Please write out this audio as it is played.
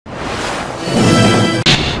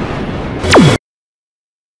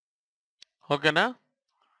ఓకేనా?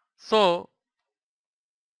 సో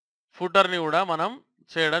ఫుటర్ని కూడా మనం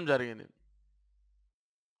చేయడం జరిగింది.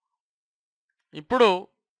 ఇప్పుడు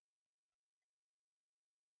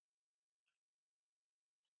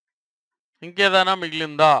ఇంకేదైనా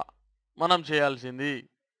మిగిలిందా మనం చేయాల్సింది?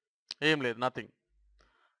 ఏం లేదు, నథింగ్.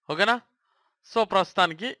 ఓకేనా? సో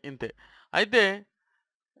ప్రస్తుతానికి ఇంతే. అయితే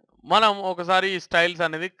మనం ఒకసారి ఈ స్టైల్స్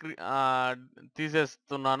అనేది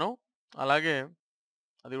తీసేస్తున్నాను. అలాగే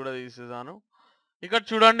అది కూడా తీసేసాను. ఇక్కడ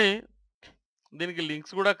చూడండి, దీనికి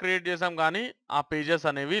లింక్స్ కూడా క్రియేట్ చేసాం కానీ ఆ పేజెస్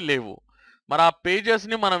అనేవి లేవు. మరి ఆ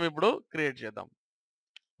పేజెస్ని మనం ఇప్పుడు క్రియేట్ చేద్దాం.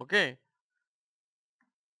 ఓకే,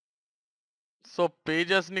 సో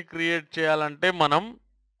పేజెస్ని క్రియేట్ చేయాలంటే మనం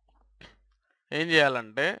ఏం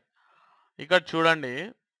చేయాలంటే ఇక్కడ చూడండి,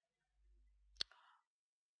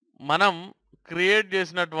 మనం క్రియేట్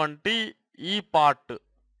చేసినటువంటి ఈ పార్ట్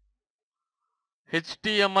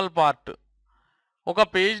HTML పార్ట్ ఒక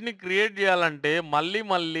పేజ్ని క్రియేట్ చేయాలంటే మళ్ళీ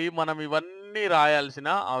మనం ఇవన్నీ రాయాల్సిన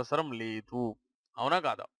అవసరం లేదు. అవునా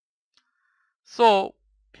కాదా? సో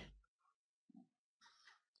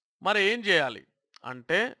మరి ఏం చేయాలి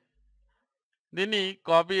అంటే దీన్ని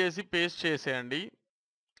కాపీ చేసి పేస్ట్ చేసేయండి.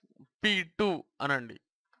 P2 అనండి.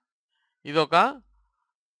 ఇదొక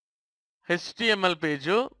HTML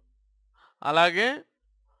పేజు, అలాగే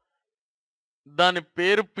దాని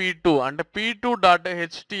పేరు P2 అంటే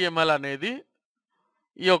p2.html అనేది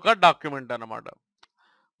ఈ యొక్క డాక్యుమెంట్ అన్నమాట.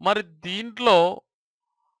 మరి దీంట్లో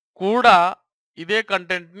కూడా ఇదే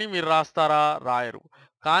కంటెంట్ని మీరు రాస్తారా? రాయరు.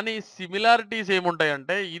 కానీ సిమిలారిటీస్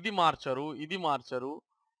ఏముంటాయంటే ఇది మార్చరు, ఇది మార్చరు.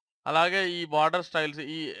 అలాగే ఈ border styles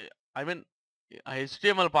I mean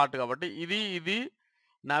HTML part కాబట్టి ఇది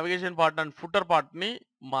నావిగేషన్ పార్ట్ అండ్ ఫుటర్ పార్ట్ని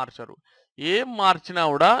మార్చరు. ఏం మార్చినా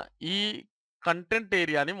కూడా ఈ కంటెంట్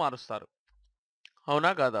ఏరియాని మారుస్తారు.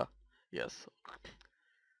 అవునా కాదా? ఎస్.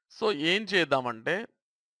 సో ఏం చేద్దామంటే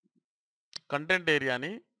కంటెంట్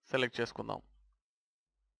ఏరియాని సెలెక్ట్ చేసుకుందాం.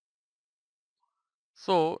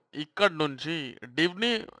 సో ఇక్కడ నుంచి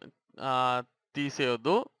డివ్ని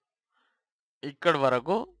తీసేయొద్దు, ఇక్కడి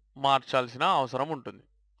వరకు మార్చాల్సిన అవసరం ఉంటుంది.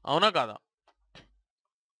 అవునా కాదా?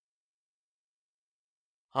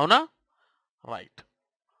 అవునా? రైట్.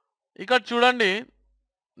 ఇక్కడ చూడండి,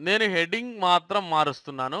 నేను హెడ్డింగ్ మాత్రం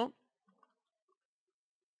మారుస్తున్నాను.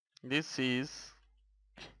 This is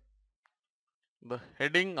the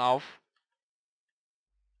heading of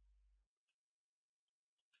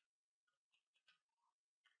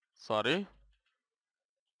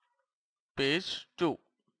page 2.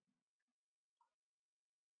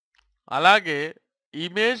 అలాగే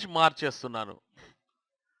ఇమేజ్ మార్చేస్తున్నాను.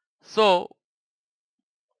 So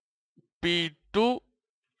p2.png.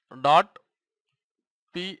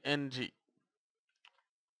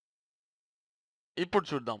 ఇప్పుడు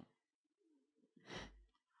చూద్దాం.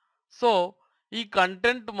 సో ఈ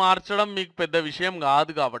కంటెంట్ మార్చడం మీకు పెద్ద విషయం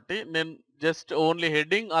కాదు కాబట్టి నేను జస్ట్ ఓన్లీ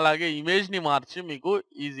హెడ్డింగ్ అలాగే ఇమేజ్ని మార్చి మీకు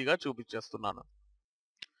ఈజీగా చూపించేస్తున్నాను.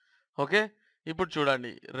 ఓకే, ఇప్పుడు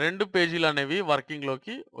చూడండి, 2 పేజీలు అనేవి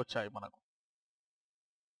వర్కింగ్లోకి వచ్చాయి మనకు.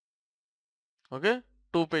 Okay,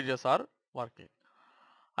 2 pages are working.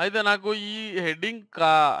 అయితే నాకు ఈ హెడ్డింగ్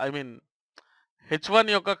ఐ మీన్ H1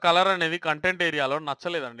 యొక్క కలర్ అనేది కంటెంట్ ఏరియాలో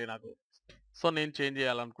నచ్చలేదండి నాకు. సో నేను చేంజ్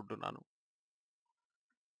చేయాలనుకుంటున్నాను.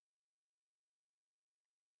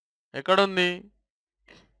 ఎక్కడుంది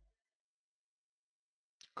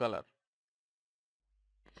కలర్?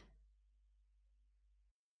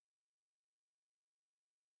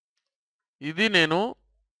 ఇది నేను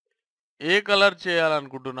ఏ కలర్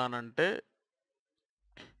చేయాలనుకుంటున్నానంటే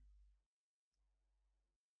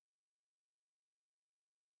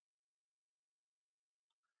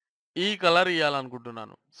ఈ కలర్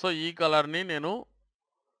ఇవ్వాలనుకుంటున్నాను. సో ఈ కలర్ని నేను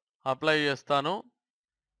అప్లై చేస్తాను.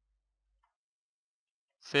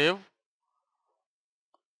 సేవ్.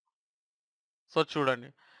 సో చూడండి,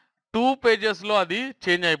 2 పేజెస్లో అది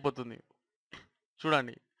చేంజ్ అయిపోతుంది.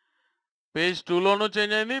 చూడండి, పేజ్ 2లోనూ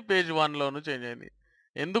చేంజ్ అయింది, పేజ్ 1లోనూ చేంజ్ అయింది.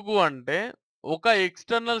 ఎందుకు అంటే ఒక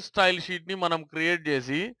ఎక్స్టర్నల్ స్టైల్ షీట్ని మనం క్రియేట్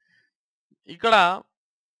చేసి ఇక్కడ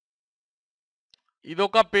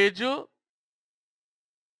ఇదొక పేజు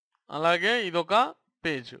అలాగే ఇదొక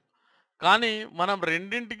పేజ్, కానీ మనం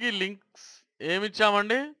రెండింటికి లింక్స్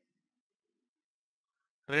ఏమిచ్చామండి?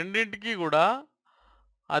 రెండింటికి కూడా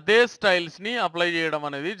అదే స్టైల్స్ని అప్లై చేయడం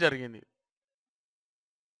అనేది జరిగింది.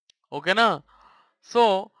 ఓకేనా? సో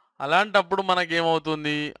అలాంటప్పుడు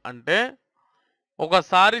మనకేమవుతుంది అంటే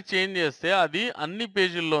ఒకసారి చేంజ్ చేస్తే అది అన్ని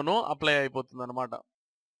పేజీల్లోనూ అప్లై అయిపోతుంది అనమాట.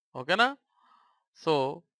 ఓకేనా? సో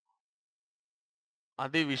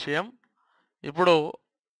అది విషయం. ఇప్పుడు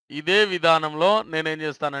ఇదే విధానంలో నేనేం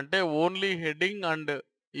చేస్తానంటే ఓన్లీ హెడ్డింగ్ అండ్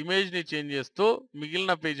ఇమేజ్ని చేంజ్ చేస్తూ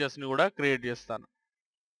మిగిలిన పేజెస్ని కూడా క్రియేట్ చేస్తాను.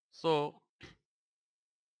 సో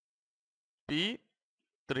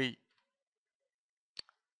P3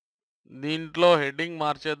 దీంట్లో హెడ్డింగ్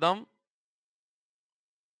మార్చేద్దాం.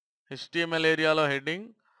 HTML ఏరియాలో హెడ్డింగ్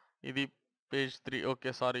ఇది పేజ్ 3.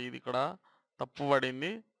 ఓకే, సారీ, ఇది ఇక్కడ తప్పు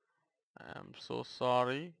పడింది. I'm so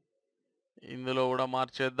sorry. ఇందులో కూడా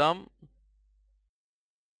మార్చేద్దాం.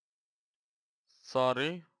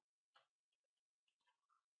 Sorry.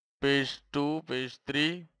 Page 2, page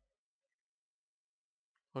 3.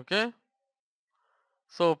 Okay.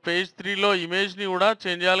 So page 3లో ఇమేజ్ని కూడా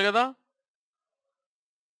చేంజ్ చేయాలి కదా.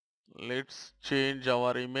 Let's change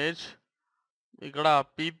our image. ఇక్కడ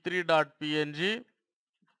p3.png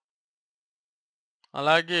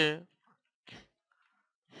అలాగే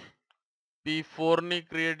p4ని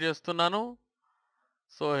క్రియేట్ చేస్తున్నాను.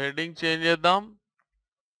 సో హెడ్డింగ్ చేంజ్ చేద్దాం.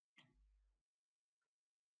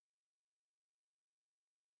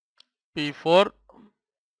 p4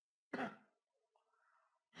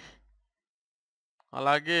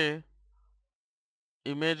 అలాగే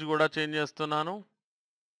ఇమేజ్ కూడా చేంజ్ చేస్తున్నాను.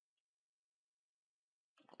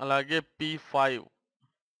 అలాగే p5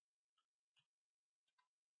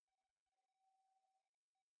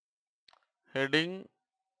 హెడ్డింగ్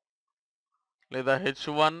లేదా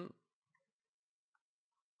h1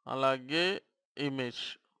 అలాగే ఇమేజ్.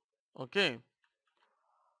 ఓకే,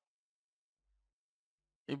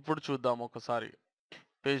 ఇప్పుడు చూద్దాం ఒకసారి.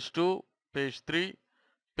 Page 2, page 3,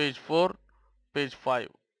 page 4, page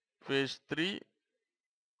 5, page 3,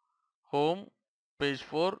 home, page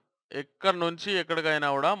 4. ఎక్కడి నుంచి ఎక్కడికైనా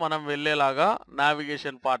కూడా మనం వెళ్ళేలాగా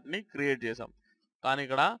నావిగేషన్ పార్ట్ని క్రియేట్ చేసాం. కానీ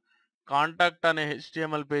ఇక్కడ కాంటాక్ట్ అనే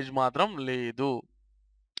HTML పేజ్ మాత్రం లేదు.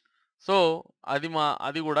 సో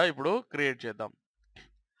అది కూడా ఇప్పుడు క్రియేట్ చేద్దాం.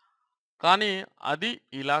 కానీ అది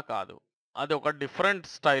ఇలా కాదు, అది ఒక డిఫరెంట్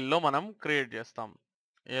స్టైల్లో మనం క్రియేట్ చేస్తాం.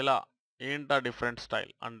 ఎలా, ఏంటా డిఫరెంట్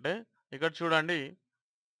స్టైల్ అంటే ఇక్కడ చూడండి.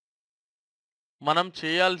 మనం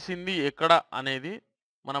చేయాల్సింది ఎక్కడ అనేది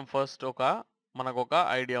మనం ఫస్ట్ మనకు ఒక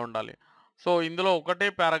ఐడియా ఉండాలి. సో ఇందులో ఒకటే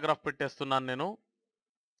పారాగ్రాఫ్ పెట్టేస్తున్నాను నేను.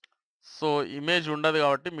 సో ఇమేజ్ ఉండదు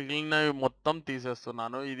కాబట్టి మిగిలినవి మొత్తం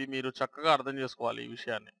తీసేస్తున్నాను. ఇది మీరు చక్కగా అర్థం చేసుకోవాలి ఈ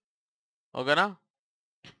విషయాన్ని. ఓకేనా.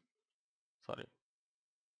 సారీ.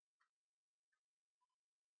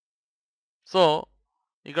 సో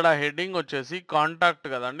ఇక్కడ హెడ్డింగ్ వచ్చేసి కాంటాక్ట్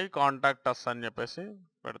కదండి, కాంటాక్ట్ అస్ అని చెప్పేసి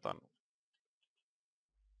పెడతాను.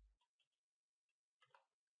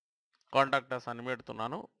 కాంటాక్ట్ అస్ అని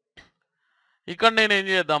పెడుతున్నాను. ఇక్కడ నేను ఏం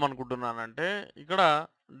చేద్దాం అనుకుంటున్నానంటే ఇక్కడ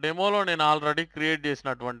డెమోలో నేను ఆల్రెడీ క్రియేట్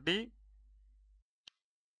చేసినటువంటి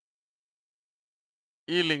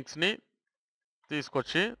ఈ లింక్స్ని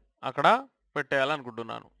తీసుకొచ్చి అక్కడ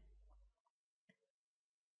పెట్టేయాలనుకుంటున్నాను.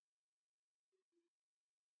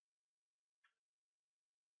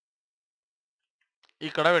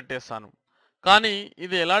 ఇక్కడ పెట్టేస్తాను. కానీ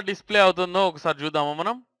ఇది ఎలా డిస్ప్లే అవుతుందో ఒకసారి చూద్దామా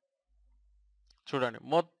మనం. చూడండి,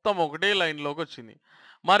 మొత్తం ఒకటే లైన్లోకి వచ్చింది.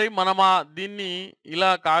 మరి మనం దీన్ని ఇలా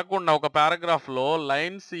కాకుండా ఒక పారాగ్రాఫ్లో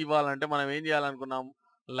లైన్స్ ఇవ్వాలంటే మనం ఏం చేయాలనుకున్నాం,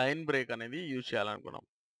 లైన్ బ్రేక్ అనేది use చేయాలనుకున్నాం.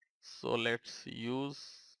 So let's use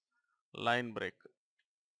line break.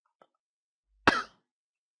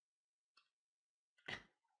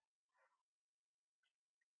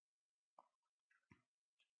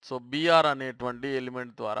 So BR అనేటువంటి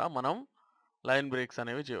ఎలిమెంట్ ద్వారా మనం లైన్ బ్రేక్స్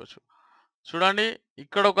అనేవి చేయవచ్చు. చూడండి,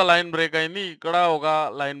 ఇక్కడ ఒక లైన్ బ్రేక్ అయింది, ఇక్కడ ఒక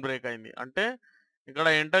లైన్ బ్రేక్ అయింది. అంటే ఇక్కడ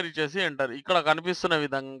ఎంటర్ ఇచ్చేసి ఎంటర్, ఇక్కడ కనిపిస్తున్న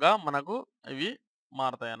విధంగా మనకు ఇవి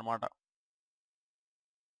మారుతాయి అన్నమాట.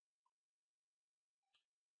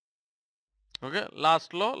 ఓకే,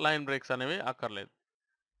 లాస్ట్లో లైన్ బ్రేక్స్ అనేవి అక్కర్లేదు.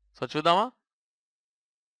 సో చూద్దామా.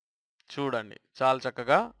 చూడండి, చాలా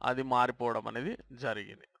చక్కగా అది మారిపోవడం అనేది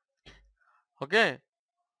జరిగింది. ఓకే,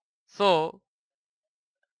 సో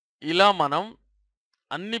ఇలా మనం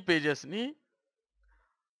అన్ని పేజెస్ని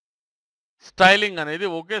స్టైలింగ్ అనేది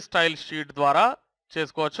ఒకే స్టైల్ షీట్ ద్వారా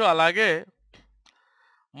చేసుకోవచ్చు. అలాగే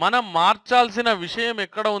మనం మార్చాల్సిన విషయం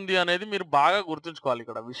ఎక్కడ ఉంది అనేది మీరు బాగా గుర్తుంచుకోవాలి.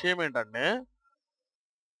 ఇక్కడ విషయం ఏంటంటే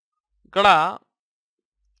ఇక్కడ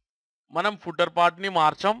మనం ఫుటర్ పార్ట్ని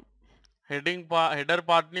మార్చాం, హెడర్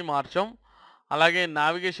పార్ట్ని మార్చాం, అలాగే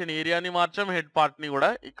నావిగేషన్ ఏరియాని మార్చాం, హెడ్ పార్ట్ని కూడా.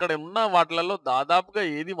 ఇక్కడ ఉన్న వాటిలలో దాదాపుగా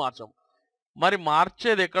ఏది మార్చాం. మరి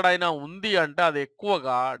మార్చేది ఎక్కడైనా ఉంది అంటే అది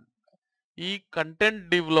ఎక్కువగా ఈ కంటెంట్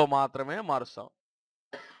డివ్లో మాత్రమే మారుస్తాం.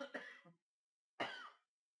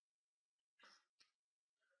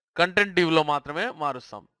 కంటెంట్ డివ్లో మాత్రమే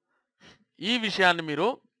మారుస్తాం. ఈ విషయాన్ని మీరు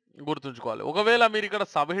గుర్తుంచుకోవాలి. ఒకవేళ మీరు ఇక్కడ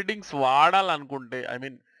సబ్ హెడ్డింగ్స్ వాడాలనుకుంటే, ఐ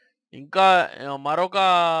మీన్ ఇంకా మరొక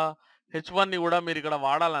H1ని కూడా మీరు ఇక్కడ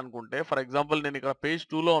వాడాలనుకుంటే, ఫర్ ఎగ్జాంపుల్ నేను ఇక్కడ పేజ్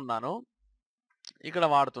 2లో ఉన్నాను, ఇక్కడ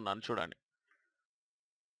వాడుతున్నాను. చూడండి,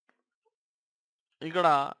 ఇక్కడ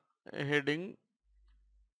హెడ్డింగ్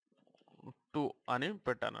 2 అని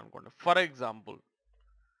పెట్టాను అనుకోండి. ఫర్ ఎగ్జాంపుల్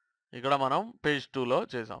ఇక్కడ మనం పేజ్ 2లో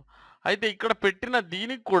చేసాం. అయితే ఇక్కడ పెట్టిన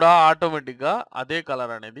దీనికి కూడా ఆటోమేటిక్‌గా అదే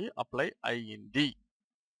కలర్ అనేది అప్లై అయ్యింది.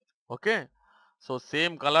 Okay. So,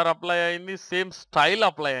 same colour apply అయింది. సేమ్ స్టైల్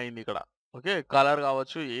అప్లై అయింది ఇక్కడ. ఓకే. కలర్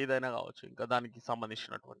కావచ్చు, ఏదైనా కావచ్చు. ఇంకా దానికి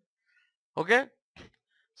సంబంధించినటువంటి. ఓకే.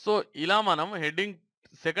 సో, ఇలా మనం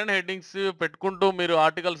సెకండ్ హెడ్డింగ్స్ పెట్టుకుంటూ మీరు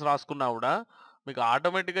ఆర్టికల్స్ రాసుకున్నా గూడా, మీకు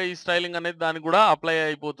ఆటోమేటిక్‌గా ఈ స్టైలింగ్ అనేది దానికి గూడా అప్లై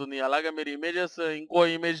అయిపోతుంది. అలాగే మీరు ఇంకో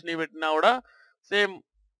ఇమేజ్‌ని పెట్టినా గూడా సేమ్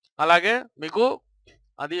అలాగే మీకు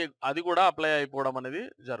అది అది గూడా అప్లై అయిపోవడం అనేది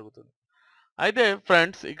జరుగుతుంది. అయితే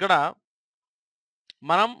ఫ్రెండ్స్ ఇక్కడ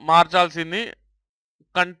మనం మార్చాల్సింది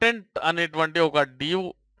కంటెంట్ అనేటువంటి ఒక డివ్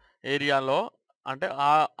ఏరియాలో అంటే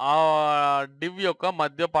ఆ డివ్ యొక్క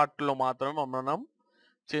మధ్య పార్ట్‌లో మాత్రమే మనం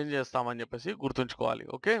చేంజ్ చేస్తామని చెప్పేసి గుర్తుంచుకోవాలి.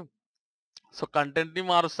 ఓకే. సో, కంటెంట్‌ని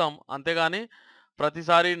మారుస్తాం. అంతేగాని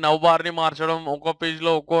ప్రతిసారి నవ్ బార్‌ని మార్చడం, ఒక్కో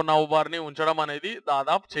పేజ్‌లో ఒక్కో నవ్ బార్‌ని ఉంచడం అనేది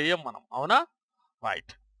దాదాపు చెయ్యం మనం. అవునా?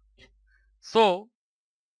 రైట్. సో,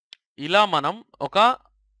 ఇలా మనం ఒక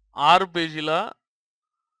 6 పేజీల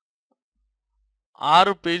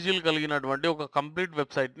 6 పేజీలు కలిగినటువంటి ఒక కంప్లీట్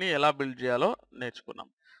వెబ్‌సైట్‌ని ఎలా బిల్డ్ చేయాలో నేర్చుకున్నాం.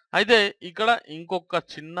 అయితే ఇక్కడ ఇంకొక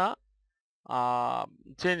చిన్న ఆహ్,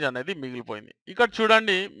 చేంజ్ అనేది మిగిలిపోయింది. ఇక్కడ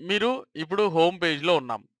చూడండి మీరు ఇప్పుడు హోమ్ పేజ్‌లో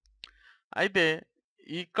ఉన్నాం. అయితే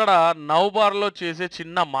ఇక్కడ నవ్ బార్‌లో చేసే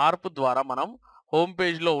చిన్న మార్పు ద్వారా మనం హోమ్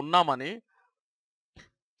పేజ్‌లో ఉన్నామని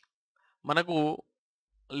మనకు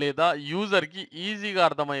లేదా యూజర్‌కి ఈజీగా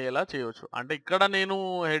అర్థమయ్యేలా చేయొచ్చు. అంటే ఇక్కడ నేను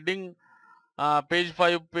హెడ్డింగ్ పేజ్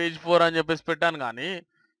 5, పేజ్ 4 అని చెప్పేసి పెట్టాను గానీ,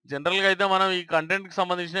 జనరల్‌గా అయితే మనం ఈ కంటెంట్‌కి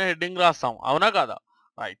సంబంధించిన హెడ్డింగ్ రాస్తాం. అవునా కాదా?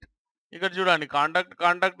 రైట్. ఇక్కడ చూడండి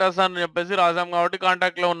కాంటాక్ట్ అస్ అని చెప్పేసి రాసాం కాబట్టి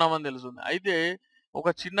కాంటాక్ట్‌లో ఉన్నామని తెలుస్తుంది. అయితే ఒక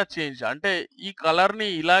చిన్న చేంజ్ అంటే ఈ కలర్‌ని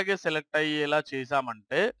ఇలాగే సెలెక్ట్ అయ్యేలా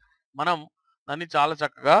చేశామంటే, మనం దాన్ని చాలా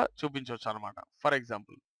చక్కగా చూపించొచ్చనమాట. For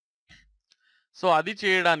example. సో, అది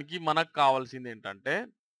చేయడానికి మనకు కావాల్సిందేంటంటే,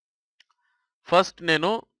 ఫస్ట్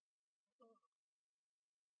నేను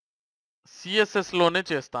సీఎస్ఎస్‌లోనే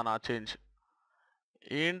చేస్తాను ఆ చేంజ్.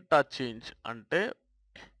 ఏంటా చేంజ్ అంటే,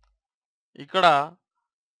 ఇక్కడ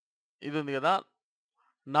ఇది ఉంది గదా!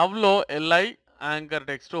 నవ్‌లో ఎల్ఐ యాంకర్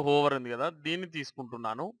టెక్స్ట్ హోవర్ ఉంది గదా! దీన్ని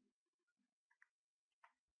తీసుకుంటున్నాను.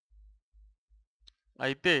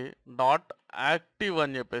 అయితే డాట్ యాక్టివ్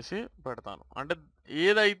అని జెప్పేసి పెడతాను. అంటే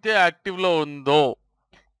ఏదైతే యాక్టివ్‌లో ఉందో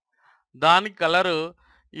దాని కలరు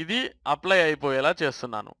ఇది అప్లై అయిపోయేలా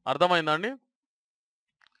చేస్తున్నాను. అర్థమైందా అండి?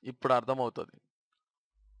 ఇప్పుడు అర్థమవుతది.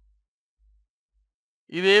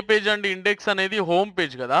 ఇది ఏ పేజ్ అండి? ఇండెక్స్ అనేది హోమ్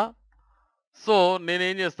పేజ్ గదా! సో,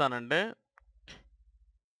 నేనేం జేస్తానంటే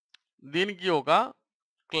దీనికి ఒక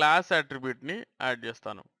క్లాస్ అట్రిబ్యూట్‌ని యాడ్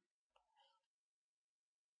జేస్తాను.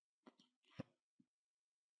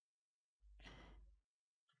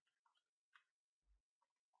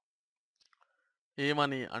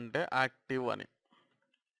 ఏమని అంటే యాక్టివ్ అని.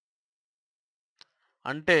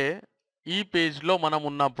 అంటే ఈ పేజ్‌లో మనం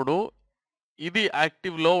ఉన్నప్పుడు ఇది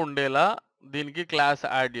యాక్టివ్‌లో ఉండేలా దీనికి క్లాస్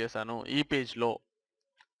యాడ్ చేశాను ఈ పేజ్‌లో.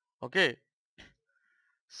 ఓకే.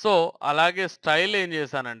 సో, అలాగే స్టైల్ ఏం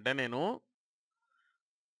చేశానంటే నేను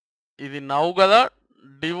ఇది నౌ గదా!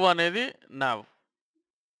 డివ్ అనేది now.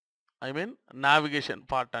 I mean navigation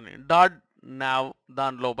part అని. నావ్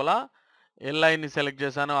దాని లోపల ఎల్ఐని సెలెక్ట్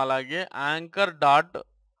చేశాను. అలాగే anchor dot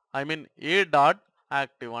I mean A dot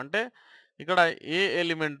active అంటే ఇక్కడ ఏ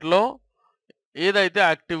ఎలిమెంట్‌లో ఏదైతే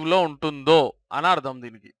యాక్టివ్‌లో ఉంటుందో అని అర్థం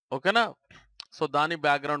దీనికి. ఓకేనా? సో, దాని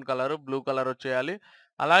బ్యాక్‌గ్రౌండ్ కలర్ బ్లూ కలర్ వచ్చేయాలి.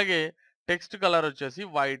 అలాగే టెక్స్ట్ కలర్ వచ్చేసి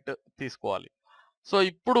వైట్ తీసుకోవాలి. సో,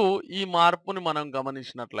 ఇప్పుడు ఈ మార్పుని మనం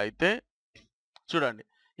గమనించినట్లయితే చూడండి.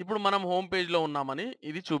 ఇప్పుడు మనం హోమ్ పేజ్‌లో ఉన్నామని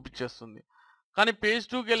ఇది చూపిచ్చేస్తుంది. కానీ పేజ్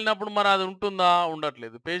 2కెళ్ళినప్పుడు మరి అది ఉంటుందా?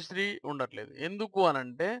 ఉండట్లేదు. పేజ్ 3 ఉండట్లేదు. ఎందుకు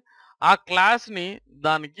అనంటే ఆ క్లాస్‌ని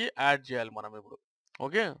దానికి యాడ్ చేయాలి మనం ఇప్పుడు.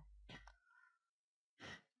 ఓకే.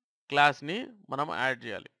 క్లాస్‌ని మనం యాడ్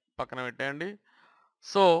చేయాలి. పక్కన పెట్టేయండి.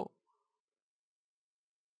 సో,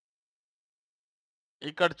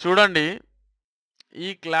 ఇక్కడ చూడండి. ఈ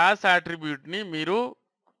క్లాస్ అట్రిబ్యూట్‌ని మీరు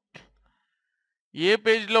ఏ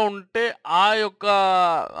పేజ్‌లో ఉంటే ఆ యొక్క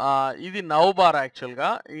ఇది నవ్ బార్ యాక్చువల్‌గా.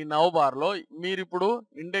 ఈ నవ్ బార్‌లో మీరిప్పుడు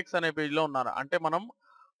ఇండెక్స్ అనే పేజ్‌లో ఉన్నారు. అంటే మనం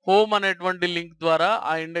హోమ్ అనేటువంటి లింక్ ద్వారా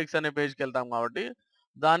ఆ ఇండెక్స్ అనే పేజ్‌కెళ్తాం కాబట్టి,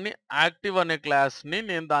 దాన్ని యాక్టివ్ అనే క్లాస్‌ని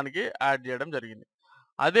నేను దానికి యాడ్ చేయడం జరిగింది.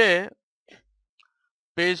 అదే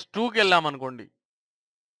పేజ్ 2కెళ్ళామనుకోండి.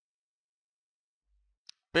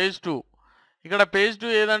 పేజ్ 2 ఇక్కడ పేజ్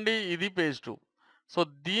 2 ఏదండి? ఇది పేజ్ 2. సో,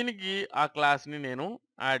 దీనికి ఆ క్లాస్‌ని నేను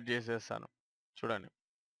యాడ్ చేసేసాను. చూడండి.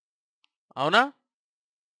 అవునా?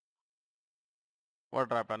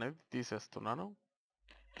 వర్డ్ ర్యాప్ అనేది తీసేస్తున్నాను.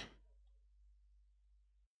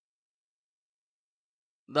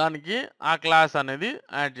 దానికి ఆ క్లాస్ అనేది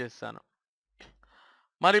యాడ్ చేశాను.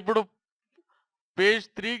 మరి ఇప్పుడు పేజ్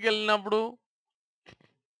 3కి వెళ్ళినప్పుడు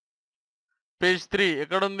పేజ్ 3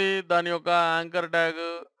 ఎక్కడుంది? దాని యొక్క యాంకర్ ట్యాగ్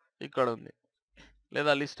ఇక్కడ ఉంది,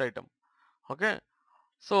 లేదా list item. Okay.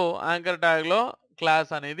 So anchor ట్యాగ్లో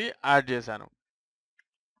class అనేది యాడ్ చేశాను.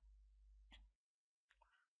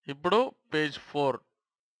 ఇప్పుడు పేజ్ 4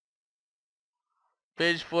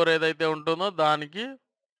 ఏదైతే ఉంటుందో దానికి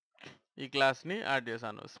ఈ క్లాస్ని యాడ్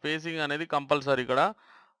చేశాను. స్పేసింగ్ అనేది కంపల్సరీ ఇక్కడ,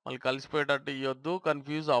 మళ్ళీ కలిసిపోయేటట్టు ఇవ్వద్దు,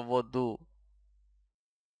 కన్ఫ్యూజ్ అవ్వద్దు.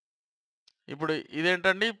 ఇప్పుడు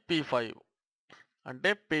ఇదేంటండి? P5 అంటే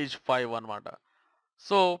పేజ్ 5 అనమాట.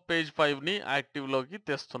 సో పేజ్ 5ని యాక్టివ్లోకి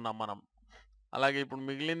తెస్తున్నాం మనం. అలాగే ఇప్పుడు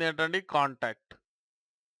మిగిలింది ఏంటండి?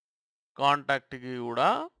 కాంటాక్ట్కి కూడా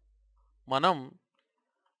మనం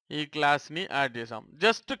ఈ క్లాస్ని యాడ్ చేసాం.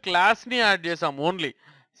 జస్ట్ క్లాస్ని యాడ్ చేసాం ఓన్లీ.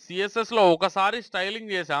 సిఎస్ఎస్లో ఒకసారి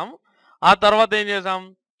స్టైలింగ్ చేసాం, ఆ తర్వాత ఏం చేసాం?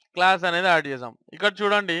 క్లాస్ అనేది యాడ్ చేసాం. ఇక్కడ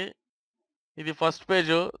చూడండి, ఇది ఫస్ట్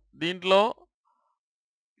పేజ్. దీంట్లో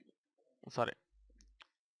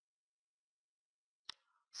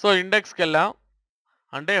సో ఇండెక్స్కి వెళ్ళాం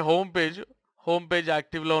అంటే హోమ్ పేజ్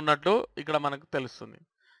యాక్టివ్లో ఉన్నట్టు ఇక్కడ మనకు తెలుస్తుంది.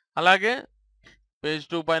 అలాగే పేజ్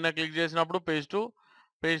 2 పైన క్లిక్ చేసినప్పుడు పేజ్ 2,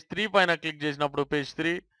 పేజ్ 3 పైన క్లిక్ చేసినప్పుడు పేజ్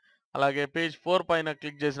 3, అలాగే పేజ్ 4 పైన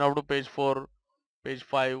క్లిక్ చేసినప్పుడు పేజ్ 4, పేజ్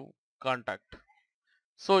 5 కాంటాక్ట్.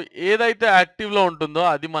 సో ఏదైతే యాక్టివ్లో ఉంటుందో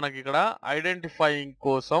అది మనకి ఇక్కడ ఐడెంటిఫైయింగ్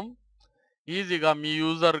కోసం ఈజీగా మీ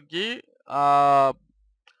యూజర్కి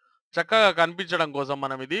చక్కగా కనిపించడం కోసం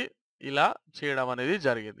మనం ఇది ఇలా చేయడం అనేది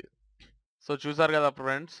జరిగింది. సో చూసారు కదా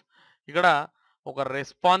ఫ్రెండ్స్, ఇక్కడ ఒక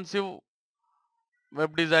రెస్పాన్సివ్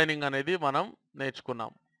వెబ్ డిజైనింగ్ అనేది మనం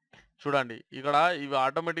నేర్చుకున్నాం. చూడండి, ఇక్కడ ఇవి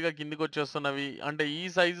ఆటోమేటిక్గా కిందికి వచ్చేస్తున్నవి. అంటే ఈ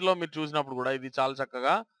సైజులో మీరు చూసినప్పుడు కూడా ఇది చాలా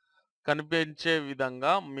చక్కగా కనిపించే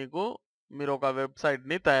విధంగా మీరు ఒక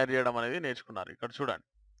వెబ్సైట్ని తయారు చేయడం అనేది నేర్చుకున్నారు. ఇక్కడ చూడండి.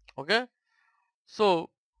 ఓకే. సో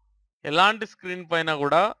ఎలాంటి స్క్రీన్ పైన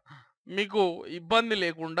కూడా మీకు ఇబ్బంది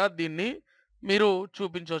లేకుండా దీన్ని మీరు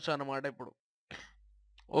చూపించవచ్చు అన్నమాట ఇప్పుడు.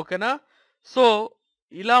 ఓకేనా? సో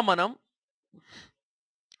ఇలా మనం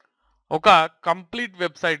ఒక కంప్లీట్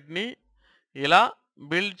వెబ్సైట్ని ఇలా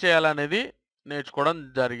బిల్డ్ చేయాలనేది నేర్చుకోవడం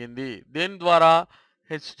జరిగింది. దేని ద్వారా?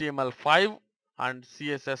 HTML5 అండ్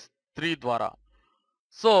CSS3 ద్వారా.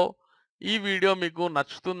 సో ఈ వీడియో మీకు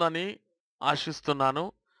నచ్చుతుందని ఆశిస్తున్నాను.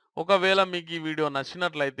 ఒకవేళ మీకు ఈ వీడియో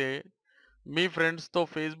నచ్చినట్లయితే మీ ఫ్రెండ్స్తో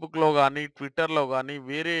ఫేస్బుక్లో కానీ, ట్విట్టర్లో కానీ,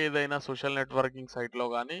 వేరే ఏదైనా సోషల్ నెట్వర్కింగ్ సైట్లో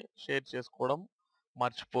కానీ షేర్ చేసుకోవడం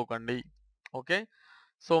మర్చిపోకండి. ఓకే.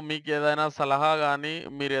 సో మీకు ఏదైనా సలహా కానీ,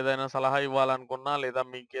 మీరు ఏదైనా సలహా ఇవ్వాలనుకున్నా, లేదా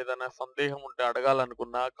మీకు ఏదైనా సందేహం ఉంటే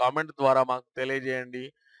అడగాలనుకున్నా కామెంట్ ద్వారా మాకు తెలియజేయండి.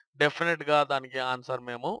 డెఫినెట్గా దానికి ఆన్సర్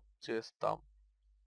మేము చేస్తాం.